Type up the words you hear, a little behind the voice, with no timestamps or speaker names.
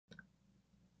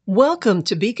Welcome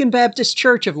to Beacon Baptist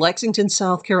Church of Lexington,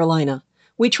 South Carolina.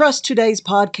 We trust today's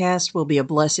podcast will be a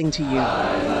blessing to you.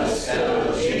 I must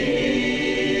tell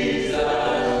Jesus.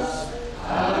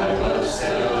 I must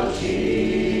tell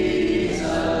Jesus.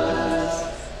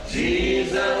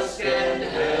 Jesus can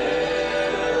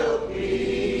help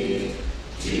me.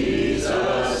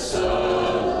 Jesus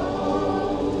alone.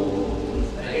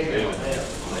 Amen.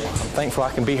 Thankful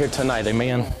I can be here tonight.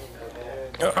 Amen.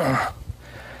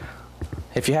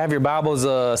 If you have your Bibles,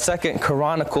 2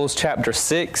 Chronicles chapter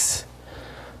 6.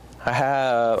 I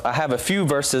have a few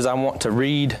verses I want to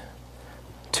read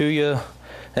to you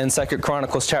in 2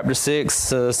 Chronicles chapter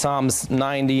 6, Psalms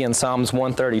 90 and Psalms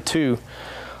 132.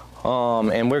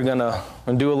 And we're going to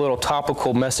do a little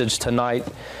topical message tonight,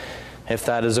 if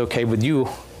that is okay with you.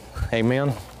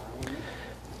 Amen.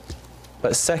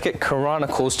 But 2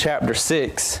 Chronicles chapter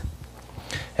 6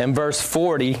 and verse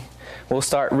 40, we'll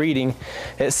start reading.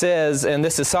 It says, and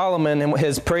this is Solomon in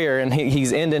his prayer, and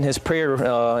he's ending his prayer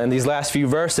in these last few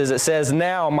verses. It says,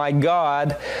 "Now, my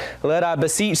God, let I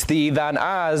beseech thee, thine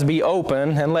eyes be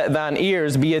open, and let thine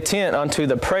ears be attent unto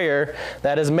the prayer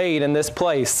that is made in this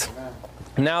place.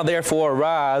 Now therefore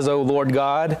arise, O Lord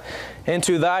God,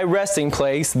 into thy resting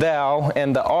place, thou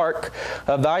and the ark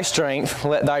of thy strength.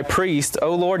 Let thy priest,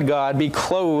 O Lord God, be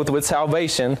clothed with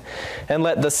salvation, and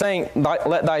let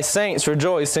thy saints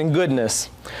rejoice in goodness.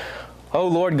 O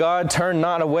Lord God, turn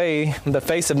not away the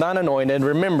face of thine anointed.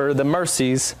 Remember the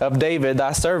mercies of David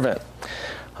thy servant."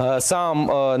 Psalm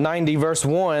 90 verse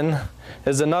 1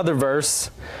 is another verse.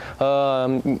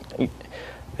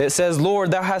 It says,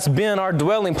 "Lord, thou hast been our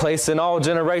dwelling place in all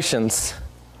generations."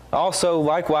 Also,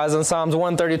 likewise, in Psalms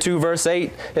 132, verse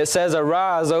 8, it says,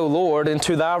 "Arise, O Lord,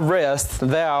 into thy rest,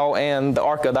 thou and the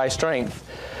ark of thy strength."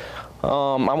 I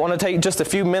want to take just a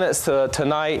few minutes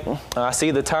tonight. I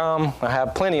see the time. I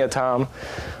have plenty of time,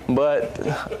 but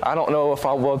I don't know if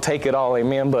I will take it all,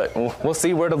 amen, but we'll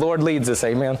see where the Lord leads us,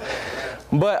 amen.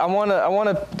 But I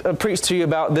want to preach to you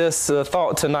about this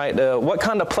thought tonight. What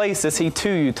kind of place is He to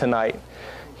you tonight?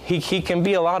 He can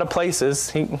be a lot of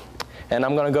places, and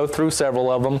I'm going to go through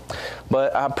several of them.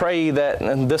 But I pray that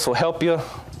this will help you.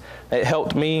 It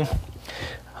helped me.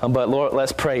 But Lord,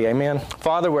 let's pray. Amen.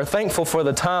 Father, we're thankful for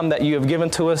the time that you have given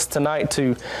to us tonight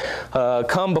to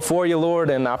come before you,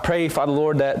 Lord. And I pray, Father,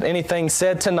 Lord, that anything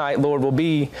said tonight, Lord, will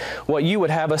be what you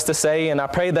would have us to say. And I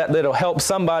pray that it'll help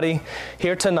somebody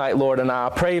here tonight, Lord. And I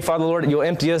pray, Father, Lord, that you'll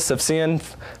empty us of sin.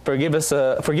 Forgive us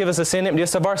of sin, empty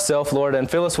us of ourselves, Lord, and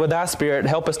fill us with thy Spirit.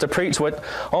 Help us to preach what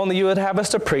only you would have us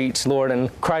to preach, Lord. In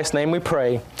Christ's name we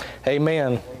pray.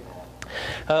 Amen.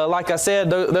 Like I said,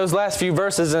 those last few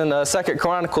verses in 2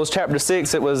 Chronicles chapter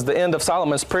 6, it was the end of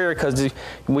Solomon's prayer, because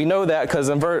we know that because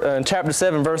in chapter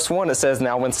 7, verse 1, it says,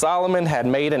 "Now when Solomon had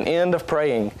made an end of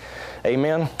praying."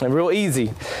 Amen. And real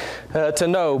easy to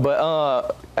know.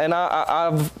 But and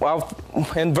I've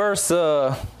in verse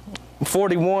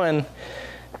 41,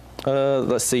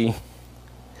 let's see.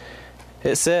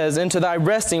 It says, "Into thy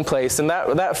resting place." And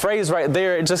that phrase right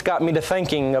there, it just got me to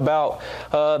thinking about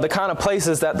the kind of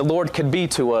places that the Lord could be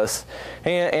to us.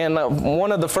 And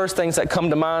one of the first things that come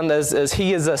to mind is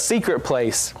He is a secret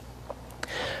place.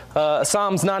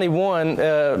 Psalms 91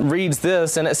 reads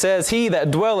this, and it says, "He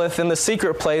that dwelleth in the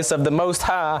secret place of the Most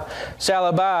High shall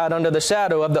abide under the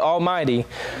shadow of the Almighty."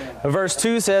 Verse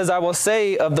 2 says, "I will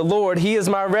say of the Lord, He is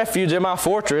my refuge and my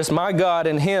fortress, my God,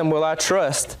 in Him will I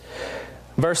trust."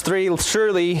 Verse 3,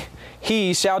 "Surely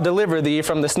He shall deliver thee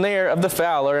from the snare of the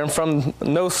fowler and from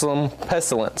noisome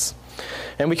pestilence."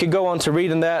 And we could go on to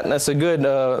reading that, and that's a good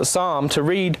psalm to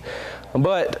read.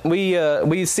 But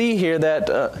we see here that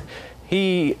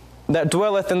He that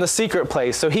dwelleth in the secret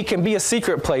place. So He can be a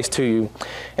secret place to you.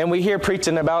 And we hear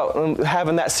preaching about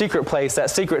having that secret place, that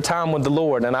secret time with the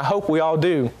Lord. And I hope we all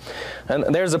do. And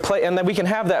there's a place, and that we can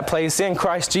have that place in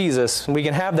Christ Jesus. We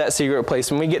can have that secret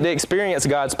place, and we get to experience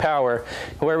God's power,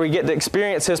 where we get to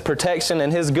experience His protection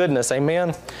and His goodness.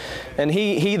 Amen. And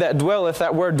He that dwelleth,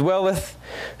 that word dwelleth,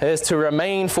 is to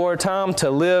remain for a time, to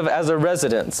live as a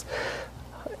residence.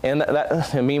 And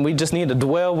we just need to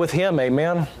dwell with Him.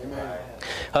 Amen.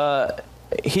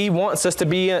 He wants us to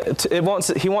be. He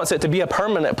wants it to be a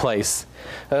permanent place.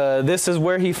 This is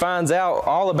where He finds out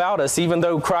all about us, even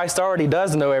though Christ already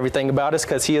does know everything about us,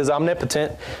 because He is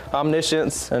omnipotent,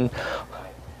 omniscience, and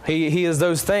He is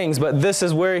those things. But this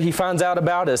is where He finds out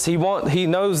about us. He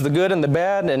knows the good and the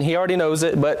bad, and He already knows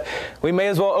it. But we may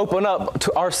as well open up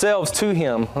to ourselves to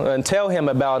Him and tell Him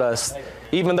about us,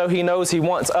 even though He knows He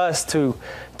wants us to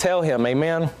tell Him.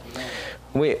 Amen.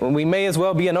 We may as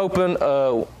well be an open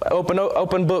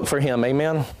book for Him,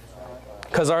 amen.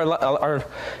 Because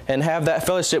and have that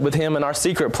fellowship with Him in our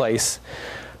secret place.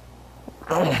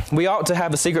 we ought to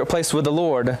have a secret place with the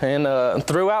Lord. And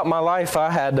throughout my life,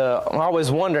 I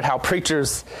always wondered how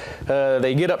preachers,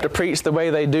 they get up to preach the way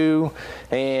they do,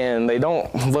 and they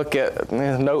don't look at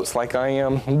notes like I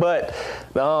am, but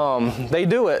they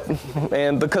do it,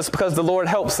 and because the Lord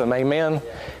helps them, amen.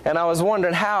 And I was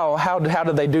wondering how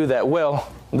do they do that? Well,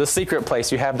 the secret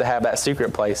place, you have to have that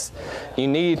secret place. You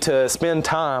need to spend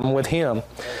time with Him.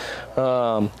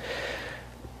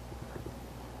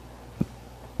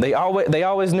 They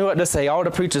always knew what to say. All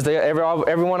the preachers,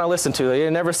 everyone I listened to, they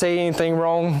never say anything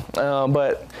wrong,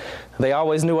 but they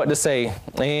always knew what to say.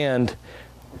 And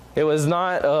it was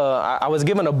not, I was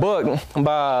given a book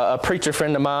by a preacher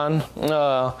friend of mine,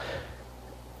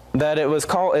 that it's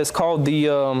called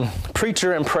The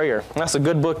Preacher and Prayer. That's a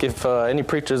good book. If any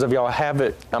preachers of y'all have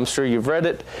it, I'm sure you've read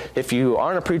it. If you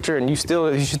aren't a preacher and you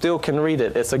still can read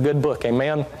it, it's a good book,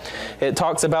 amen. It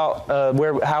talks about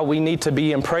how we need to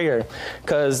be in prayer,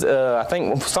 because I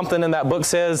think something in that book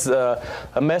says a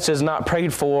message not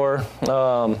prayed for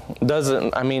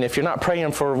if you're not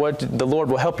praying for what the Lord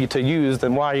will help you to use,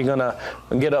 then why are you going to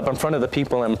get up in front of the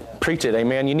people and preach it,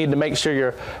 amen? You need to make sure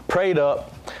you're prayed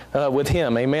up with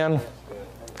Him, amen.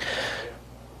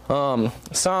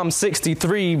 Psalm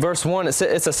 63 verse 1, it's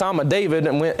a Psalm of David,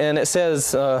 and it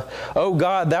says, O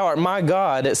God, thou art my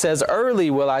God. It says, early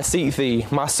will I seek thee.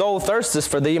 My soul thirsteth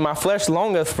for thee. My flesh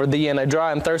longeth for thee in a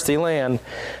dry and thirsty land,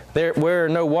 there where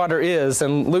no water is.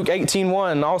 And Luke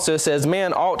 18:1 also says,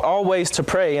 man ought always to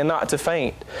pray and not to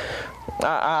faint.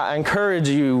 I encourage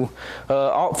you,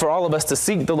 for all of us, to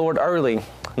seek the Lord early.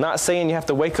 Not saying you have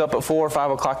to wake up at 4 or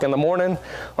 5 o'clock in the morning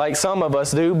like some of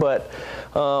us do, but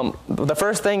the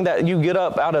first thing that you get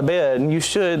up out of bed,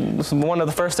 one of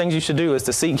the first things you should do is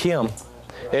to seek Him.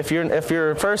 If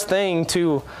your first thing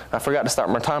I forgot to start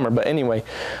my timer, but anyway,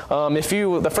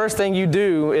 the first thing you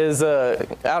do is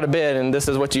out of bed, and this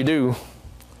is what you do,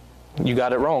 you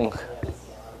got it wrong.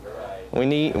 We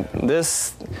need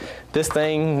this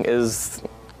thing is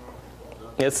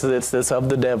it's of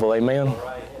the devil, amen.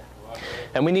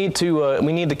 And we need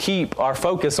to keep our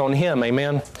focus on Him,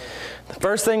 amen. The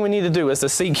first thing we need to do is to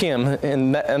seek Him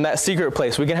in that secret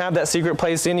place. We can have that secret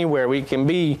place anywhere. We can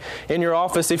be in your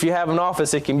office if you have an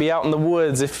office. It can be out in the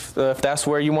woods if that's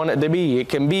where you want it to be. It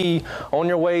can be on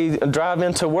your way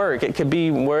driving to work. It could be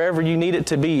wherever you need it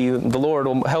to be. The Lord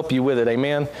will help you with it,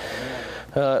 amen.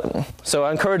 So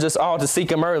I encourage us all to seek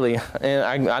Him early.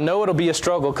 And I know it'll be a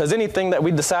struggle, because anything that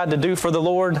we decide to do for the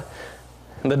Lord,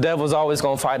 the devil's always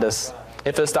going to fight us.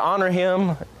 If it's to honor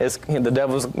Him,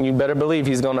 you better believe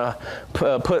he's going to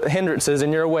put hindrances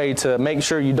in your way to make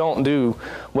sure you don't do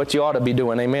what you ought to be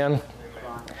doing. Amen.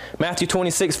 Matthew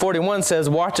 26:41 says,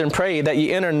 watch and pray that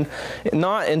ye enter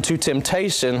not into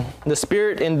temptation. The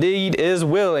spirit indeed is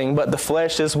willing, but the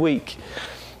flesh is weak.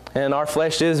 And our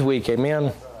flesh is weak.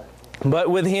 Amen.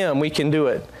 But with Him, we can do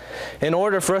it. In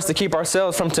order for us to keep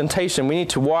ourselves from temptation, we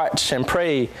need to watch and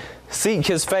pray, seek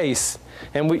His face.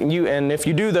 And if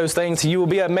you do those things, you will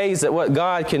be amazed at what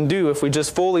God can do if we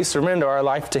just fully surrender our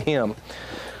life to Him.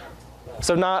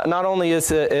 So not only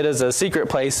is it is a secret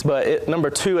place, but number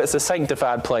 2, it's a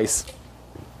sanctified place.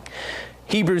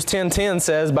 Hebrews 10:10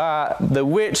 says, by the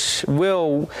which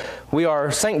we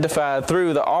are sanctified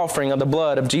through the offering of the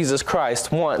blood of Jesus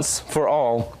Christ once for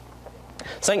all.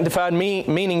 Sanctified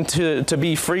meaning to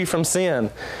be free from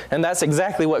sin. And that's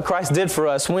exactly what Christ did for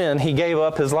us when He gave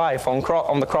up His life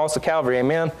on the cross of Calvary.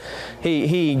 Amen.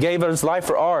 He gave His life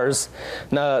for ours.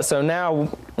 So now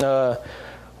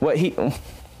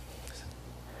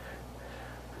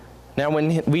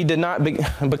when we did not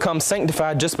become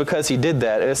sanctified just because He did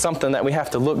that, it's something that we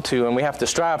have to look to and we have to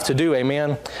strive to do.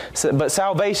 Amen. But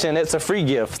salvation, it's a free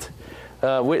gift,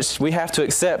 which we have to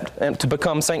accept and to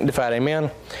become sanctified.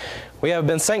 Amen. We have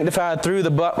been sanctified through the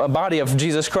body of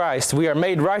Jesus Christ. We are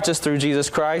made righteous through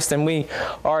Jesus Christ, and we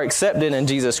are accepted in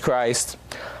Jesus Christ.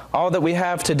 All that we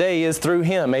have today is through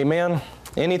Him. Amen.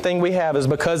 Anything we have is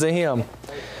because of Him.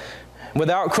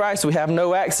 Without Christ, we have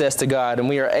no access to God, and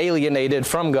we are alienated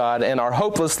from God and are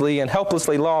hopelessly and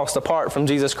helplessly lost apart from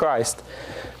Jesus Christ.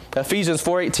 Ephesians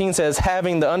 4:18 says,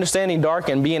 having the understanding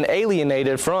darkened, being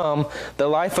alienated from the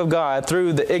life of God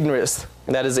through the ignorance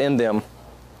that is in them,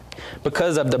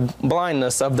 because of the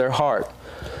blindness of their heart.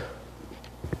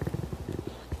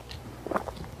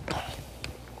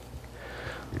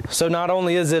 So not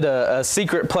only is it a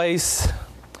secret place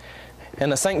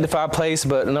and a sanctified place,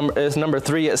 but number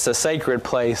 3, it's a sacred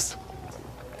place.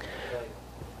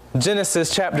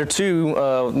 Genesis chapter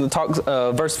 2,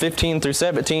 verse 15 through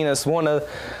 17 is one of,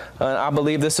 I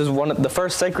believe this is one of the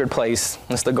first sacred place.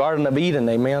 It's the Garden of Eden,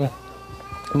 amen.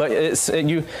 But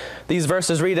these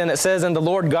verses read, and it says, "And the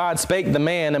Lord God spake the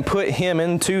man, and put him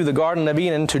into the garden of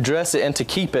Eden to dress it and to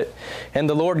keep it. And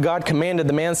the Lord God commanded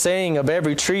the man, saying, Of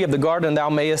every tree of the garden thou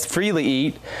mayest freely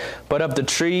eat, but of the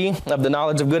tree of the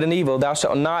knowledge of good and evil thou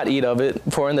shalt not eat of it,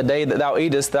 for in the day that thou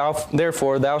eatest,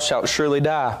 therefore thou shalt surely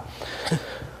die."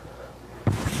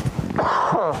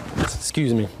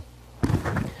 Excuse me.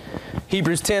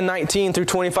 Hebrews 10:19 through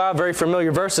 25, very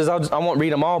familiar verses. I won't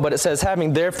read them all, but it says,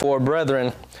 "Having therefore,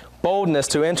 brethren, boldness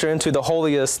to enter into the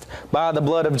holiest by the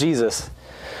blood of Jesus,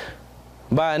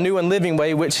 by a new and living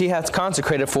way which he hath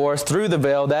consecrated for us through the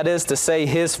veil, that is to say,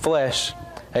 his flesh."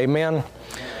 Amen.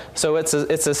 So it's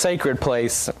a sacred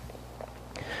place.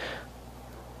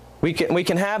 We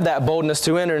can have that boldness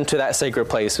to enter into that sacred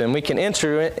place, and we can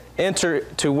enter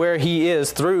to where he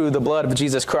is through the blood of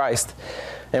Jesus Christ.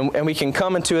 And we can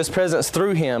come into his presence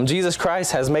through him. Jesus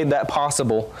Christ has made that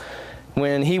possible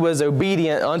when he was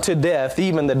obedient unto death,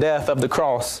 even the death of the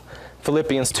cross.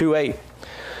 Philippians 2:8.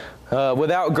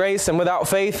 Without grace and without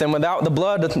faith and without the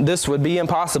blood, this would be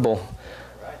impossible.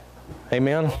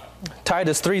 Amen.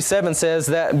 Titus 3:7 says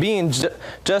that being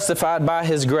justified by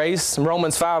his grace.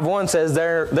 Romans 5:1 says,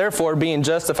 therefore being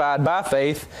justified by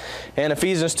faith. And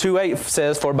Ephesians 2:8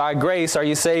 says, "For by grace are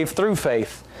you saved through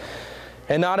faith.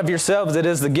 And not of yourselves, it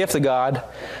is the gift of God."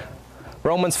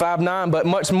 Romans 5:9, "But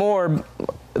much more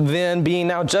than being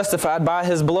now justified by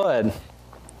his blood."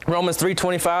 Romans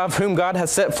 3:25, "Whom God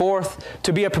has set forth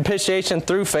to be a propitiation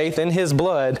through faith in his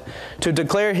blood, to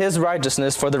declare his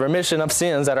righteousness for the remission of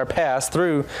sins that are past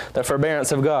through the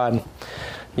forbearance of God."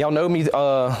 Y'all know me,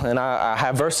 and I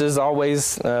have verses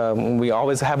always. We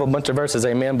always have a bunch of verses,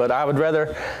 amen. But I would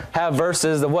rather have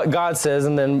verses of what God says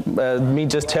and then me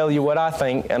just tell you what I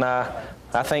think. And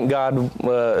I think God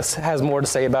has more to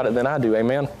say about it than I do,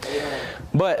 amen.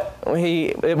 But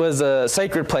it was a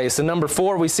sacred place. And number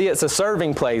 4, we see it's a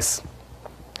serving place.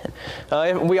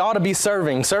 We ought to be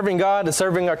serving God,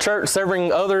 serving our church,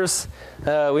 serving others.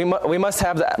 We must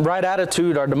have the right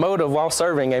attitude or the motive while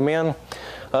serving, amen.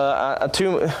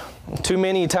 Too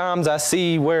many times I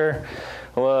see where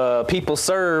people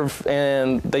serve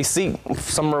and they seek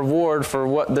some reward for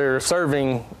what they're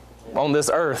serving on this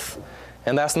earth.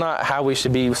 And that's not how we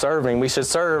should be serving. We should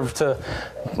serve to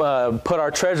put our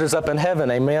treasures up in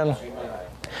heaven, amen.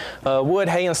 Wood,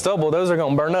 hay, and stubble, those are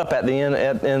going to burn up at the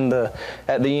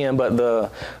end. But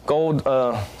the gold,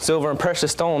 silver, and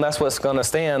precious stone, that's what's going to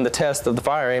stand the test of the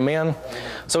fire, amen.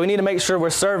 So we need to make sure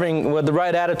we're serving with the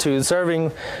right attitude,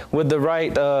 serving with the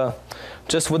right,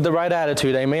 just with the right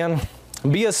attitude, amen.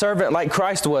 Be a servant like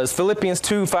Christ was. Philippians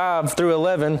 2:5 through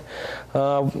 11.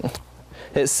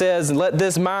 It says, "Let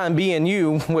this mind be in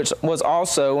you, which was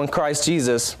also in Christ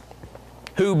Jesus,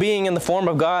 who being in the form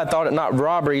of God thought it not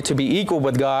robbery to be equal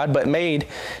with God, but made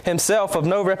himself of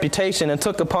no reputation, and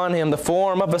took upon him the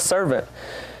form of a servant,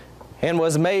 and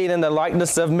was made in the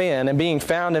likeness of men. And being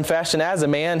found in fashion as a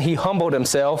man, he humbled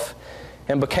himself,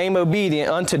 and became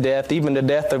obedient unto death, even the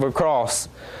death of a cross."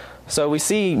 So we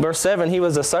see, verse 7, he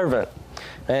was a servant.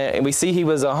 And we see he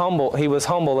was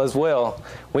humble as well.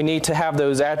 We need to have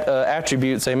those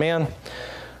attributes, amen.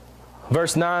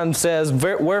 Verse 9 says,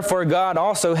 "Wherefore God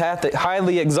also hath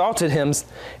highly exalted him,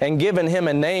 and given him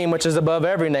a name which is above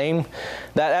every name,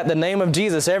 that at the name of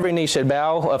Jesus every knee should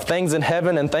bow, of things in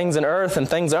heaven and things in earth and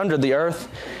things under the earth,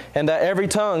 and that every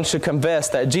tongue should confess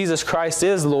that Jesus Christ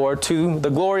is Lord, to the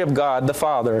glory of God the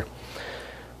Father."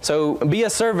 So be a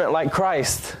servant like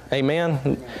Christ,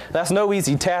 amen. That's no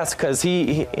easy task, because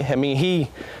he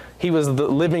was the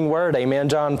living word, amen.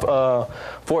 John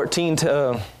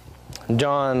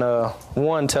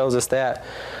 1 tells us that.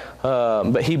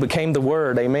 But he became the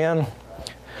word, amen.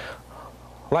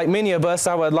 Like many of us,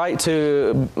 I would like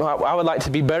to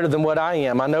be better than what I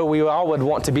am. I know we all would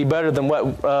want to be better than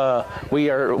what we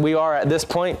are at this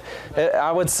point.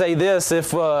 I would say this: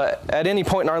 if at any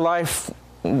point in our life,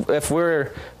 if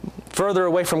we're further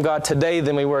away from God today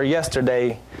than we were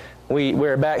yesterday,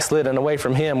 we're backslidden away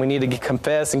from him. We need to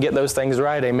confess and get those things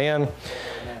right, amen.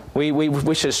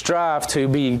 We should strive to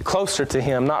be closer to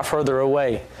him, not further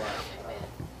away.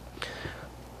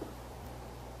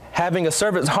 Having a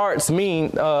servant's heart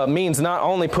means not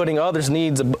only putting others'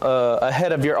 needs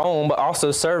ahead of your own, but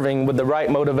also serving with the right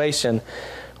motivation.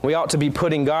 We ought to be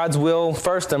putting God's will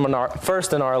first in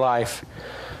our life.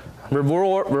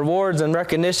 Rewards and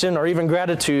recognition, or even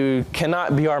gratitude,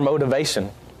 cannot be our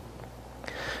motivation.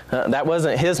 That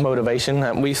wasn't his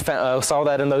motivation. We saw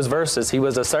that in those verses. He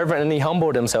was a servant and he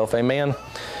humbled himself, amen.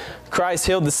 Christ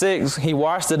healed the sick. He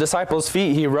washed the disciples'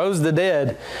 feet. He rose the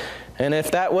dead. And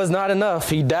if that was not enough,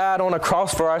 he died on a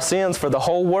cross for our sins, for the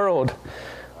whole world.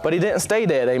 But he didn't stay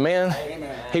dead, amen?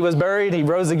 He was buried, he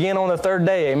rose again on the third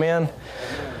day, amen?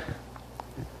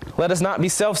 Let us not be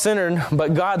self-centered,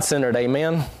 but God-centered,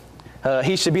 amen?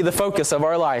 He should be the focus of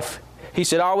our life. He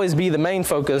should always be the main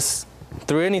focus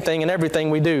through anything and everything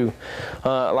we do.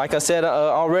 Like I said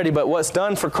already, but what's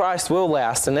done for Christ will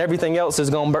last, and everything else is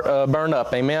going to burn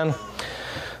up, amen?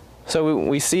 So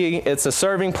we see it's a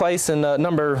serving place, and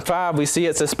number 5, we see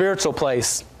it's a spiritual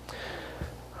place.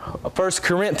 1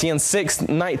 Corinthians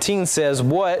 6:19 says,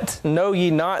 "What, know ye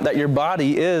not that your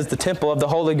body is the temple of the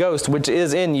Holy Ghost, which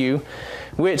is in you,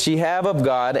 which ye have of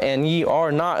God, and ye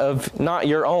are not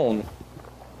your own."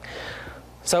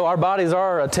 So our bodies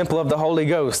are a temple of the Holy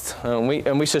Ghost, and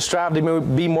we should strive to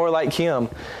be more like Him.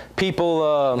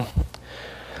 People,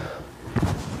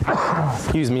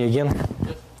 excuse me again.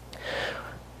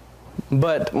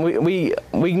 But we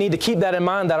need to keep that in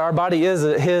mind, that our body is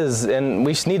His, and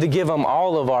we need to give Him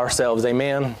all of ourselves,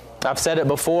 amen? I've said it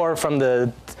before, from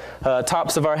the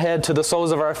tops of our head to the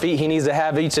soles of our feet, He needs to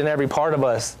have each and every part of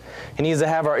us. He needs to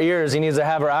have our ears, He needs to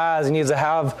have our eyes, He needs to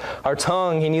have our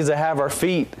tongue, He needs to have our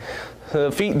feet.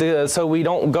 So we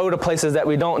don't go to places that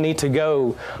we don't need to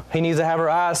go. He needs to have our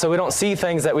eyes so we don't see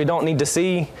things that we don't need to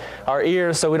see, our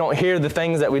ears so we don't hear the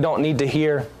things that we don't need to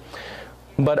hear.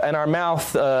 But in our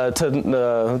mouth,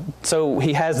 so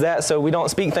He has that, so we don't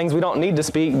speak things we don't need to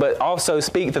speak, but also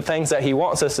speak the things that He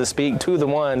wants us to speak to the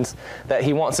ones that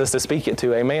He wants us to speak it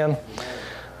to. Amen?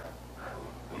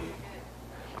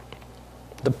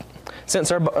 Since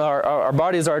our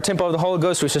bodies are a temple of the Holy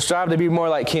Ghost, we should strive to be more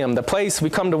like Him. The place we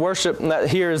come to worship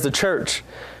here is the church.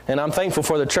 And I'm thankful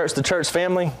for the church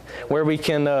family, where we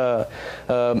can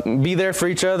be there for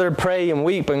each other, pray and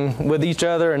weep and with each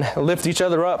other and lift each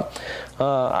other up.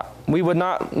 We would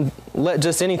not let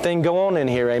just anything go on in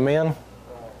here, amen?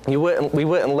 We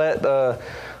wouldn't let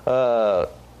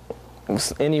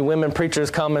any women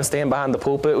preachers come and stand behind the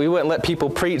pulpit. We wouldn't let people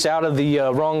preach out of the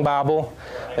wrong Bible.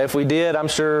 If we did, I'm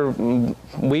sure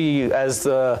we, as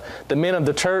the men of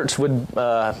the church, would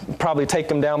probably take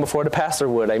them down before the pastor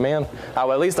would. Amen?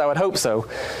 At least I would hope so.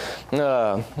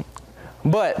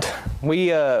 But we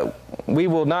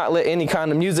will not let any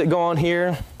kind of music go on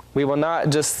here. We will not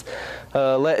just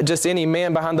let just any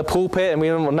man behind the pulpit, and we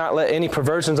will not let any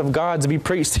perversions of gods be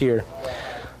preached here.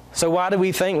 So why do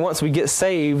we think once we get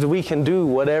saved, we can do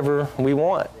whatever we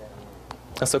want?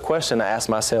 That's a question I ask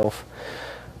myself.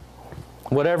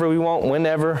 Whatever we want,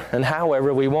 whenever, and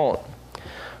however we want.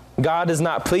 God is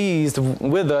not pleased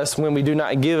with us when we do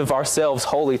not give ourselves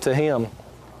wholly to Him.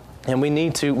 And we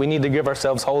need to give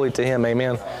ourselves wholly to Him,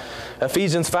 amen.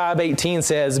 Ephesians 5:18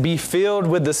 says, "Be filled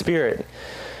with the Spirit."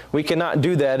 We cannot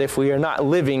do that if we are not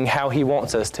living how He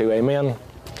wants us to, amen.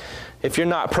 If you're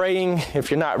not praying,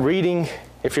 if you're not reading,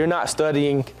 if you're not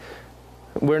studying,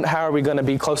 how are we going to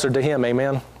be closer to Him?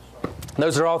 Amen.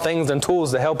 Those are all things and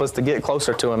tools to help us to get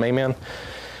closer to Him. Amen.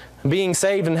 Being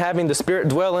saved and having the Spirit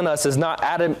dwell in us does not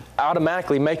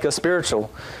automatically make us spiritual.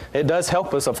 It does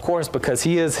help us, of course, because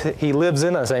He lives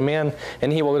in us. Amen.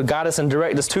 And He will guide us and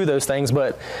direct us to those things.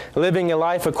 But living a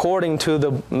life according to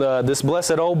this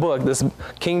blessed old book, this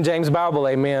King James Bible,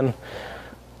 amen,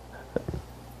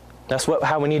 that's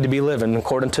how we need to be living,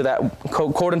 according to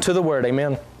the Word,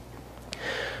 amen.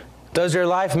 Does your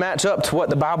life match up to what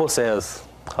the Bible says?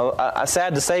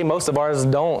 Sad to say, most of ours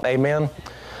don't, amen.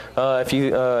 If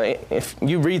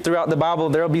you read throughout the Bible,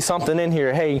 there'll be something in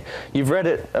here. Hey, you've read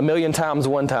it 1,000,000 times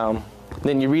one time,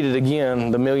 then you read it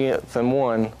again, the 1,000,000th and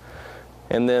one,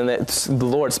 and then the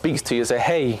Lord speaks to you and say,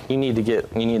 "Hey, you need to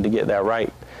get that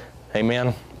right,"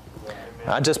 amen.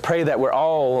 I just pray that we're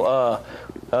all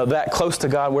that close to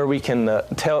God, where we can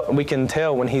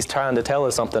tell when He's trying to tell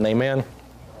us something. Amen.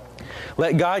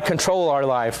 Let God control our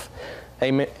life.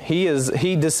 Amen.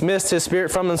 He dismissed His Spirit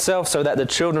from Himself so that the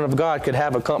children of God could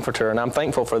have a comforter, and I'm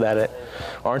thankful for that.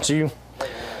 Aren't you?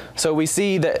 So we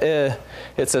see that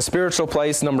it's a spiritual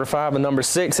place, number 5, and number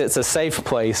 6, it's a safe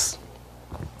place.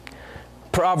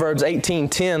 Proverbs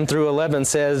 18:10 through 11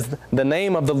 says, "The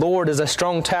name of the Lord is a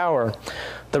strong tower.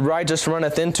 The righteous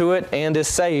runneth into it and is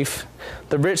safe.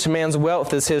 The rich man's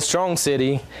wealth is his strong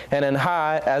city, and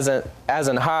as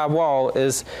an high wall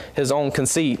is his own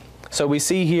conceit." So we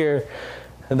see here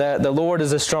that the Lord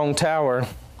is a strong tower.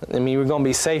 I mean, we're going to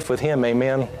be safe with Him,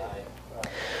 amen.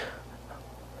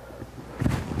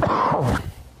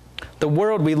 The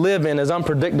world we live in is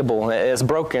unpredictable. It's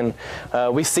broken.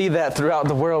 We see that throughout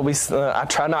the world. I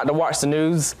try not to watch the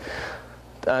news.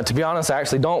 To be honest, I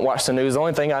actually don't watch the news. The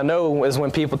only thing I know is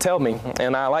when people tell me,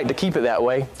 and I like to keep it that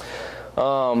way.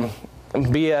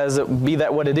 be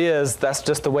that what it is. That's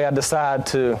just the way I decide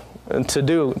to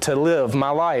live my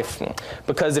life.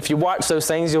 Because if you watch those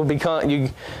things, you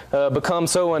become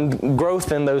so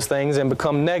engrossed in those things and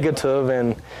become negative,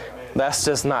 and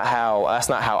that's not how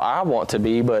I want to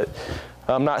be. But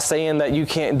I'm not saying that you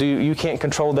can't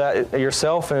control that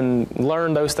yourself and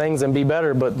learn those things and be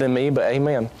better than me. But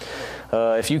amen.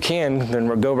 If you can,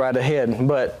 then go right ahead.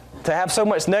 But to have so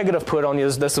much negative put on you,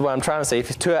 this is what I'm trying to say.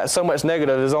 If to have so much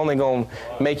negative is only going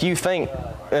to make you think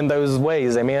in those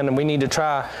ways, amen. And we need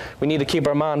to keep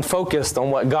our mind focused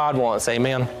on what God wants,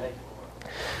 amen.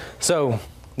 So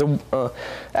the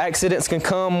accidents can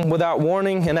come without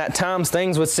warning, and at times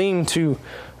things would seem to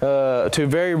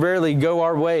very rarely go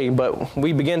our way. But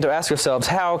we begin to ask ourselves,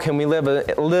 how can we live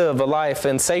a life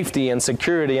in safety and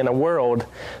security in a world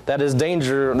that is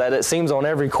danger, that it seems on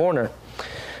every corner?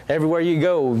 Everywhere you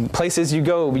go, places you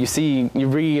go, you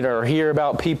read or hear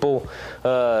about people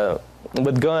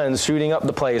with guns shooting up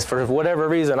the place for whatever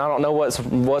reason. I don't know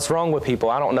what's wrong with people.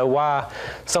 I don't know why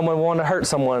someone want to hurt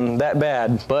someone that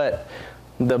bad, but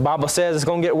the Bible says it's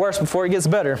going to get worse before it gets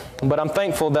better. But I'm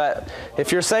thankful that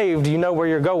if you're saved, you know where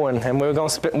you're going, and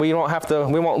we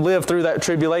won't live through that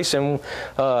tribulation.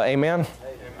 Amen.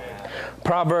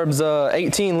 Proverbs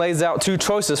 18 lays out two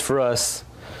choices for us.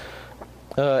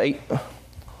 I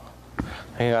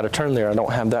got to turn there. I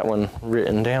don't have that one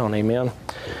written down. Amen.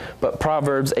 But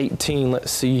Proverbs 18, let's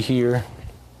see here.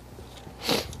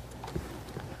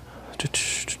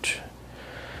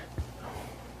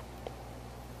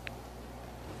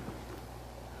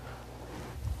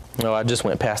 No, I just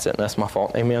went past it, and that's my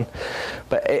fault. Amen.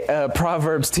 But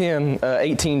Proverbs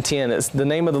 18:10, it's the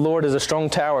name of the Lord is a strong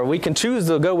tower. We can choose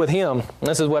to go with Him.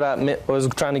 This is what I was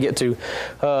trying to get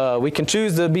to. We can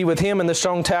choose to be with Him in the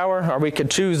strong tower, or we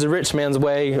could choose the rich man's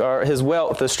way, or his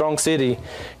wealth, the strong city,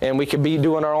 and we could be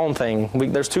doing our own thing.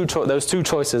 There's those two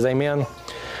choices. Amen.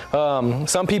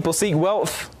 Some people seek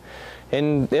wealth,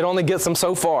 and it only gets them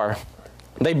so far.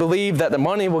 They believe that the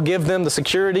money will give them the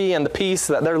security and the peace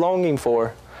that they're longing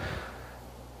for.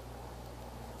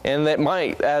 And that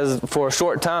might, as for a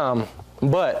short time,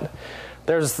 but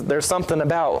there's something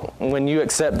about when you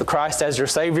accept Christ as your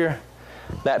Savior,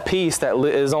 that peace that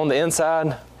is on the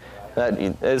inside, that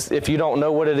is, if you don't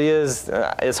know what it is,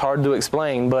 it's hard to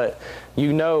explain. But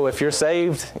you know, if you're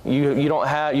saved, you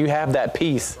have that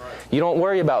peace. You don't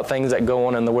worry about things that go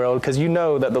on in the world because you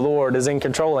know that the Lord is in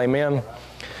control. Amen.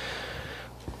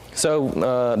 So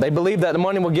they believe that the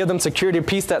money will give them security or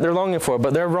peace that they're longing for,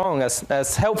 but they're wrong.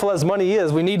 As helpful as money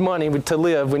is, we need money to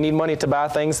live. We need money to buy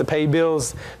things, to pay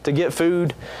bills, to get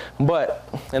food.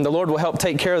 And the Lord will help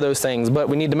take care of those things, but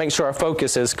we need to make sure our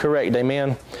focus is correct.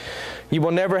 Amen. You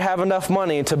will never have enough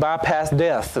money to bypass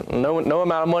death. No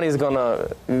amount of money is going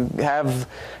to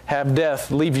have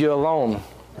death leave you alone.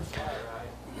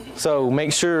 So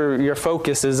make sure your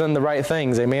focus is in the right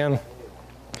things. Amen.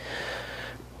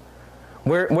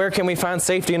 Where can we find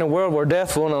safety in a world where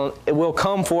death will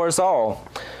come for us all,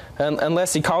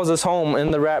 unless He calls us home in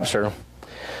the rapture?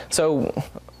 So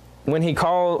when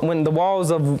the walls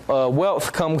of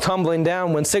wealth come tumbling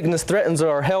down, when sickness threatens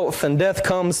our health and death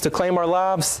comes to claim our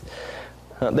lives,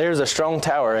 there's a strong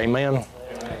tower. Amen.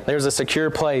 There's a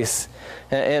secure place,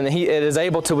 and it is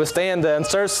able to withstand the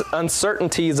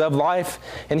uncertainties of life,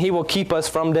 and He will keep us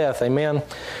from death. Amen.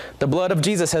 The blood of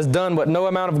Jesus has done what no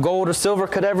amount of gold or silver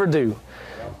could ever do.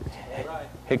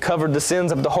 It covered the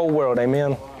sins of the whole world.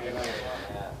 Amen.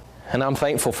 And I'm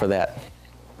thankful for that.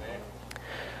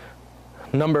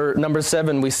 Number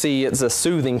 7, we see it's a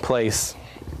soothing place.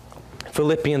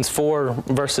 Philippians 4,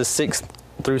 verses 6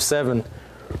 through 7.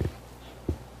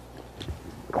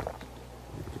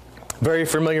 Very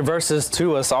familiar verses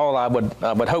to us all, I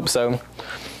would hope so.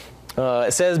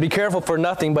 It says, "Be careful for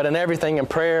nothing, but in everything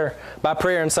by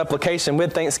prayer and supplication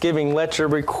with thanksgiving, let your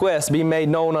requests be made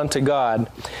known unto God.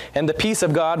 And the peace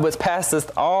of God, which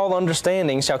passeth all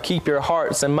understanding, shall keep your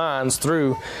hearts and minds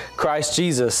through Christ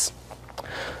Jesus."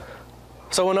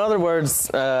 So in other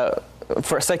words,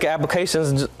 for sake of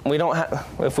applications,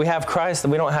 if we have Christ,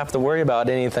 we don't have to worry about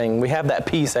anything. We have that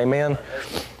peace. Amen.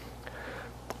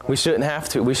 We shouldn't have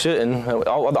to. We shouldn't.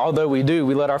 Although we do,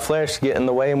 we let our flesh get in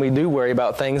the way and we do worry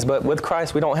about things. But with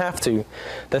Christ, we don't have to.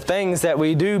 The things that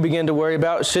we do begin to worry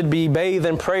about should be bathed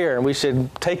in prayer. And we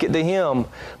should take it to Him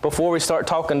before we start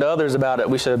talking to others about it.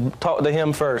 We should talk to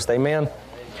Him first. Amen.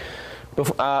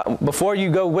 Before you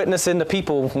go witnessing to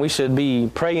people, we should be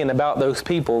praying about those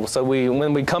people. So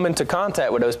when we come into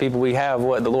contact with those people, we have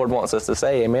what the Lord wants us to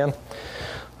say. Amen.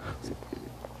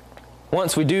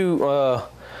 Once we do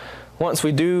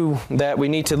that, we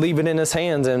need to leave it in His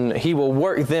hands, and He will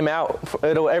work them out.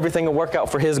 Everything will work out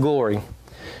for His glory.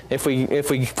 if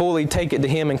we fully take it to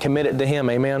Him and commit it to Him.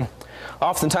 Amen.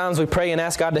 Oftentimes we pray and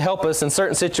ask God to help us in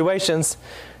certain situations,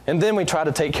 and then we try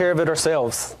to take care of it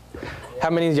ourselves. How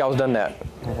many of y'all have done that?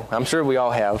 I'm sure we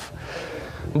all have.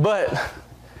 But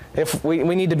if we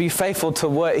need to be faithful to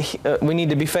we need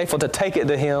to be faithful to take it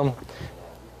to Him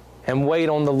and wait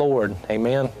on the Lord.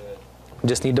 Amen. We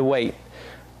just need to wait.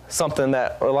 Something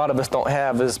that a lot of us don't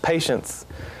have is patience.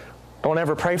 Don't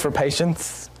ever pray for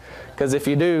patience, because if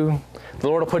you do, the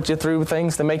Lord will put you through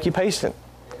things to make you patient.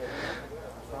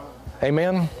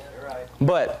 Amen.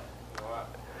 But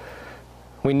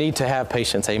we need to have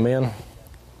patience. Amen.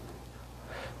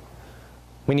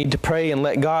 We need to pray and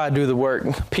let God do the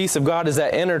work. Peace of God is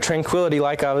that inner tranquility,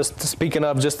 like I was speaking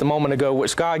of just a moment ago,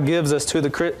 which God gives to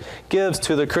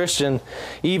the Christian,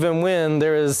 even when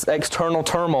there is external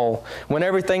turmoil. When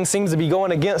everything seems to be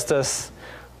going against us,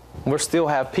 we still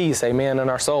have peace, amen, in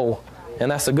our soul,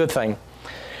 and that's a good thing.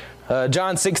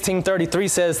 John 16:33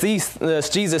 says, this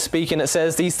Jesus speaking, it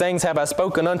says, "These things have I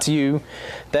spoken unto you,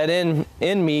 that in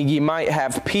me ye might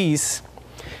have peace.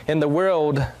 In the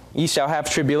world ye shall have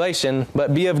tribulation,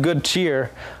 but be of good cheer.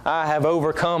 I have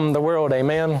overcome the world."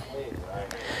 Amen.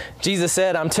 Jesus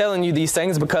said, "I'm telling you these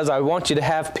things because I want you to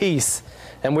have peace."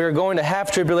 And we're going to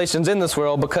have tribulations in this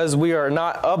world because we are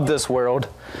not of this world,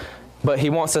 but He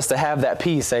wants us to have that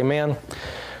peace. Amen.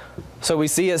 So we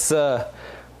see it's a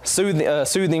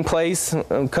soothing place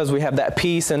because we have that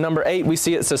peace. And number 8, we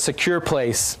see it's a secure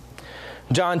place.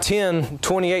 John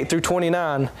 10:28 through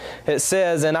 29, it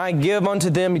says, "And I give unto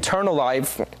them eternal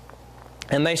life,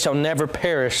 and they shall never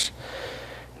perish.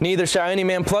 Neither shall any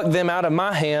man pluck them out of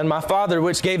my hand. My Father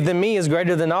which gave them me is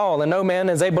greater than all, and no man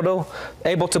is able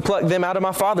to pluck them out of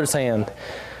my Father's hand."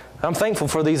 I'm thankful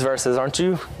for these verses, aren't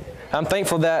you? I'm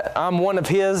thankful that I'm one of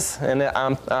His, and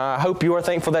I hope you are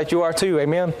thankful that you are too.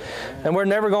 Amen. And we're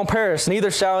never going to perish.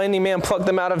 Neither shall any man pluck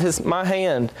them out of my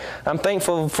hand. I'm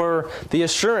thankful for the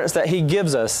assurance that He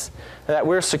gives us, that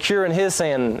we're secure in His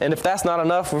hand. And if that's not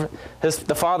enough,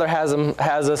 the Father has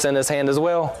us in His hand as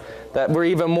well, that we're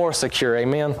even more secure.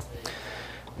 Amen.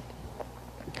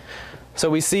 So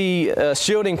we see a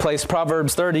shielding place,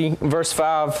 Proverbs 30, verse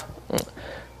 5.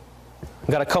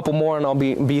 Got a couple more and I'll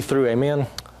be through. Amen.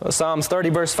 Psalms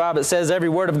 30, verse 5, it says, "Every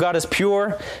word of God is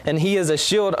pure, and He is a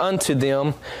shield unto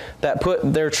them that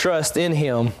put their trust in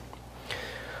Him."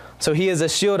 So He is a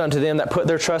shield unto them that put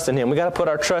their trust in Him. We got to put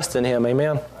our trust in Him.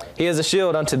 Amen. He is a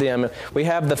shield unto them. We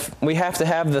have to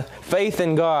have the faith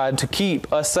in God to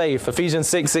keep us safe. Ephesians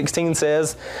 6:16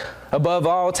 says, "Above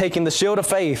all, taking the shield of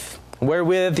faith,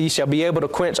 wherewith ye shall be able to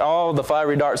quench all the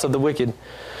fiery darts of the wicked."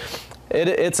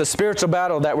 It's a spiritual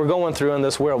battle that we're going through in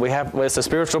this world. It's a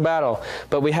spiritual battle,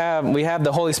 but we have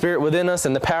the Holy Spirit within us,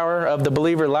 and the power of the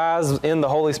believer lies in the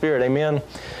Holy Spirit. Amen.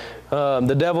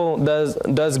 The devil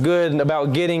does good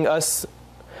about getting us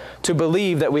to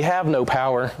believe that we have no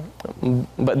power,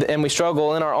 and we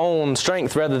struggle in our own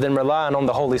strength rather than relying on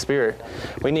the Holy Spirit.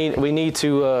 We need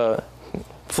to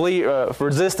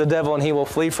resist the devil, and he will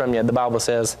flee from you, the Bible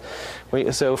says.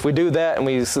 So if we do that and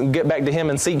we get back to Him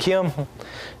and seek Him,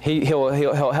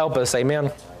 He'll help us.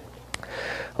 Amen.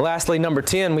 Lastly, number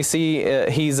 10, we see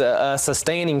He's a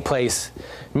sustaining place,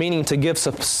 meaning to give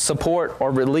support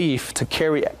or relief, to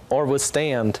carry or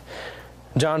withstand.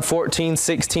 John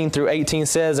 14:16 through 18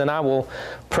 says, "And I will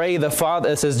pray the Father,"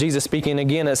 it says Jesus speaking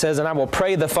again, it says, "And I will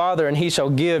pray the Father, and He shall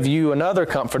give you another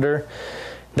Comforter,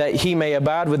 that He may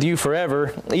abide with you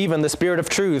forever, even the Spirit of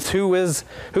truth, who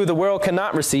the world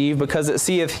cannot receive, because it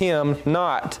seeth Him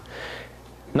not,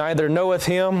 neither knoweth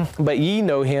Him, but ye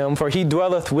know Him, for He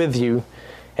dwelleth with you,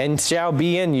 and shall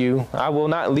be in you. I will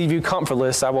not leave you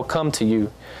comfortless, I will come to you."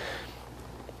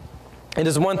 It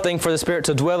is one thing for the Spirit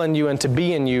to dwell in you and to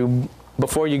be in you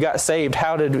before you got saved.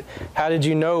 How did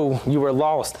you know you were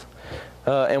lost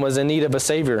and was in need of a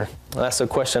Savior? That's a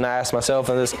question I asked myself.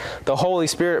 And the Holy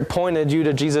Spirit pointed you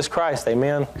to Jesus Christ.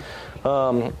 Amen.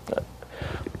 Trying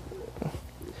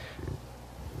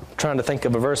to think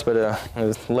of a verse, but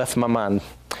it left my mind.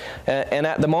 And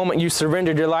at the moment you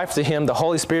surrendered your life to Him, the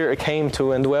Holy Spirit came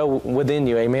to indwell within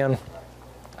you. Amen.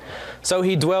 So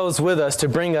He dwells with us to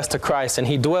bring us to Christ, and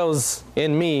He dwells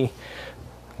in me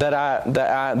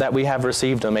that we have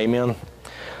received Him. Amen.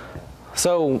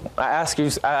 So I ask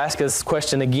this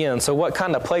question again. So what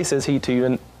kind of place is He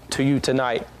to you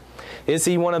tonight? Is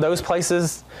He one of those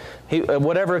places?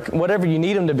 Whatever you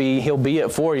need Him to be, He'll be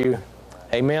it for you.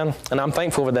 Amen. And I'm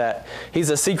thankful for that. He's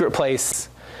a secret place.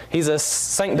 It's a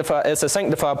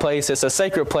sanctified place. It's a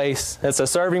sacred place. It's a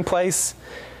serving place.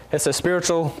 It's a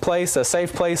spiritual place, a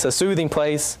safe place, a soothing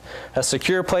place, a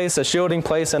secure place, a shielding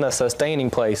place, and a sustaining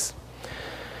place.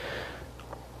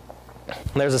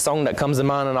 There's a song that comes to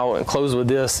mind, and I'll close with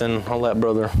this, and I'll let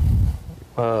Brother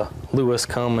Lewis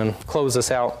come and close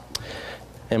us out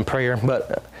in prayer.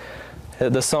 But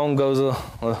the song goes,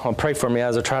 I'll pray for me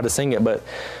as I try to sing it, but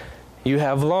you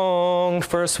have longed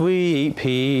for sweet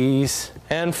peace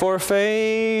and for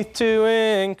faith to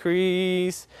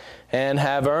increase, and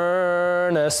have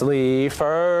earnestly,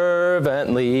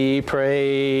 fervently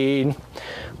prayed.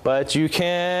 But you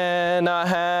cannot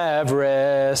have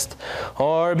rest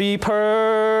or be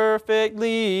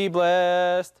perfectly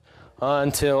blessed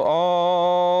until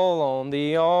all on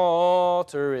the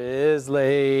altar is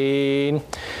laid.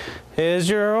 Is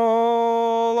your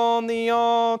all on the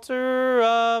altar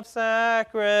of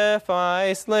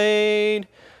sacrifice laid?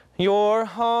 Your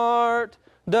heart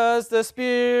does the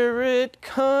Spirit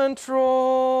control?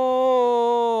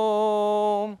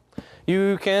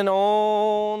 You can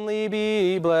only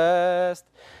be blessed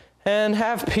and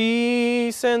have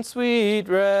peace and sweet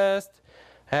rest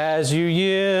as you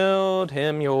yield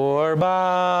Him your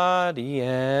body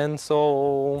and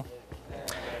soul.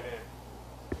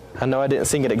 I know I didn't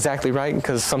sing it exactly right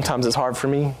because sometimes it's hard for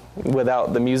me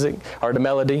without the music or the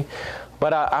melody,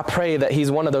 but I pray that He's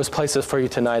one of those places for you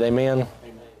tonight. Amen.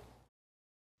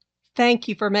 Thank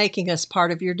you for making us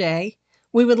part of your day.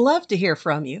 We would love to hear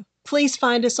from you. Please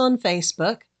find us on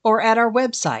Facebook or at our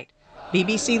website,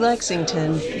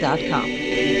 bbclexington.com.